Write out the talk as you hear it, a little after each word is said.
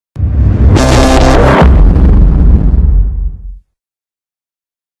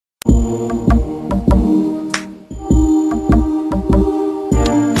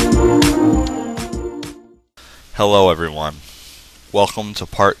Hello everyone. Welcome to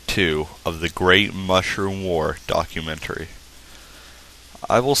part 2 of the Great Mushroom War documentary.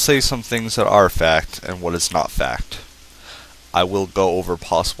 I will say some things that are fact and what is not fact. I will go over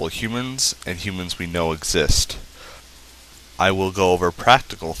possible humans and humans we know exist. I will go over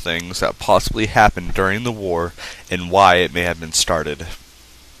practical things that possibly happened during the war and why it may have been started.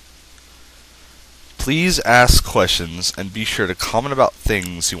 Please ask questions and be sure to comment about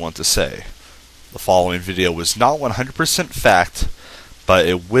things you want to say. The following video was not 100% fact, but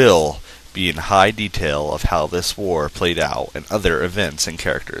it will be in high detail of how this war played out and other events and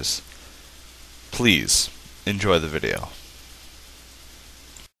characters. Please enjoy the video.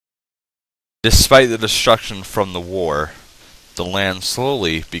 Despite the destruction from the war, the land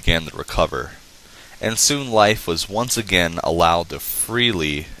slowly began to recover, and soon life was once again allowed to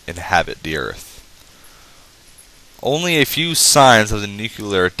freely inhabit the earth. Only a few signs of the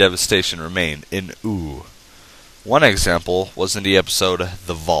nuclear devastation remained in Ooo. One example was in the episode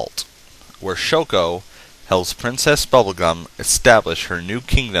The Vault, where Shoko helps Princess Bubblegum establish her new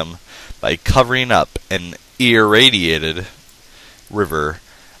kingdom by covering up an irradiated river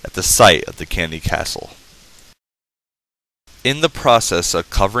at the site of the Candy Castle. In the process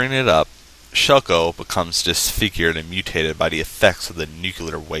of covering it up, Shoko becomes disfigured and mutated by the effects of the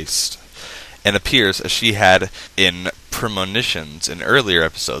nuclear waste, and appears as she had in premonitions in earlier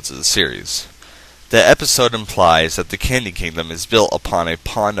episodes of the series. The episode implies that the Candy Kingdom is built upon a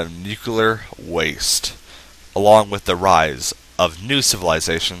pond of nuclear waste, along with the rise of new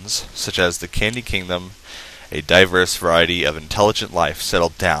civilizations, such as the Candy Kingdom. A diverse variety of intelligent life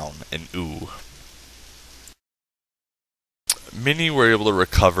settled down in Ooo. Many were able to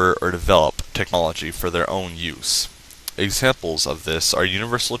recover or develop technology for their own use. Examples of this are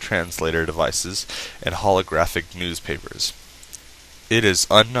universal translator devices and holographic newspapers. It is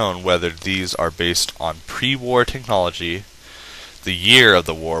unknown whether these are based on pre-war technology. The year of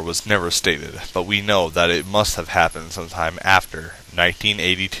the war was never stated, but we know that it must have happened sometime after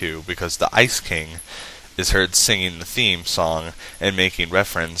 1982 because the Ice King is heard singing the theme song and making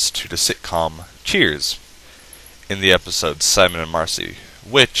reference to the sitcom Cheers in the episode Simon and Marcy,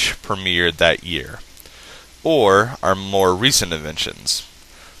 which premiered that year, or are more recent inventions.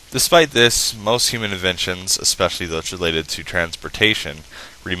 Despite this, most human inventions, especially those related to transportation,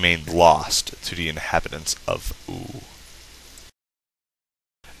 remained lost to the inhabitants of Ooo.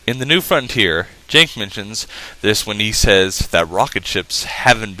 In The New Frontier, Jank mentions this when he says that rocket ships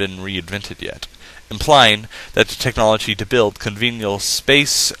haven't been reinvented yet, implying that the technology to build conventional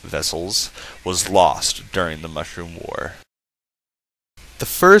space vessels was lost during the Mushroom War. The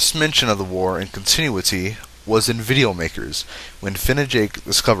first mention of the war in continuity was in Video Makers, when Finn and Jake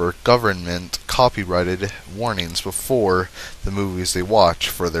discover government copyrighted warnings before the movies they watch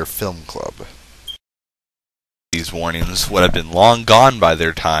for their film club. These warnings would have been long gone by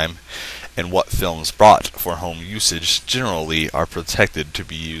their time, and what films brought for home usage generally are protected to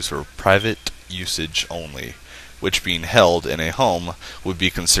be used for private usage only, which being held in a home would be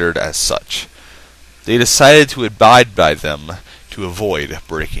considered as such. They decided to abide by them to avoid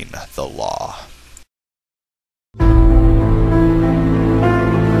breaking the law.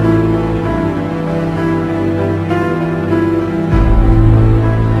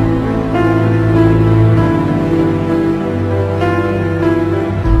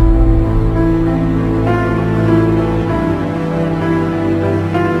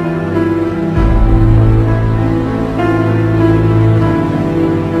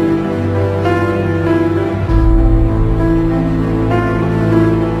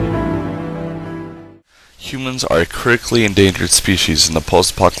 Humans are a critically endangered species in the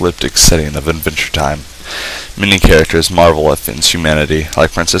post-apocalyptic setting of Adventure Time. Many characters marvel at Finn's humanity,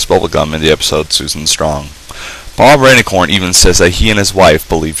 like Princess Bubblegum in the episode Susan Strong. Bob Rainicorn even says that he and his wife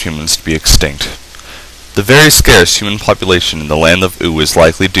believe humans to be extinct. The very scarce human population in the land of Ooo is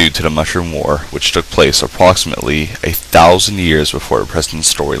likely due to the Mushroom War, which took place approximately 1,000 years before the present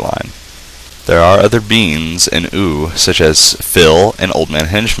storyline. There are other beings in Ooo, such as Phil and Old Man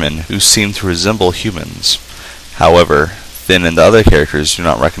Henchman, who seem to resemble humans. However, Finn and the other characters do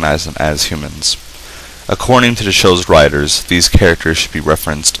not recognize them as humans. According to the show's writers, these characters should be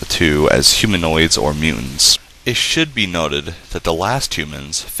referenced to as humanoids or mutants. It should be noted that the last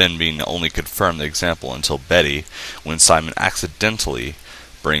humans, Finn being the only confirmed example until Betty, when Simon accidentally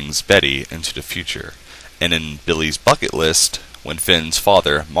brings Betty into the future, and in Billy's bucket list, when Finn's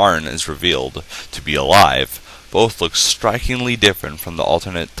father, Martin, is revealed to be alive, both look strikingly different from the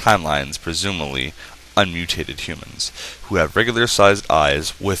alternate timelines, presumably unmutated humans, who have regular-sized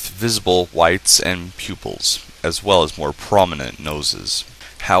eyes with visible whites and pupils, as well as more prominent noses.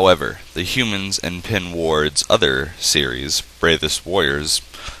 However, the humans in Pin Ward's other series, Bravest Warriors,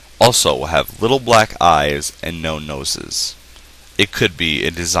 also have little black eyes and no noses. It could be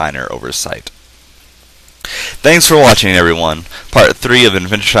a designer oversight. Thanks for watching, everyone. Part 3 of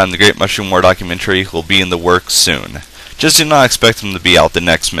Adventure Time: The Great Mushroom War documentary will be in the works soon. Just do not expect them to be out the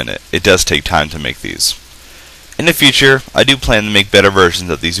next minute. It does take time to make these. In the future, I do plan to make better versions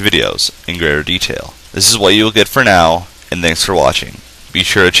of these videos, in greater detail. This is what you will get for now, and thanks for watching. Be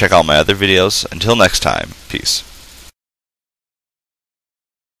sure to check out my other videos. Until next time, peace.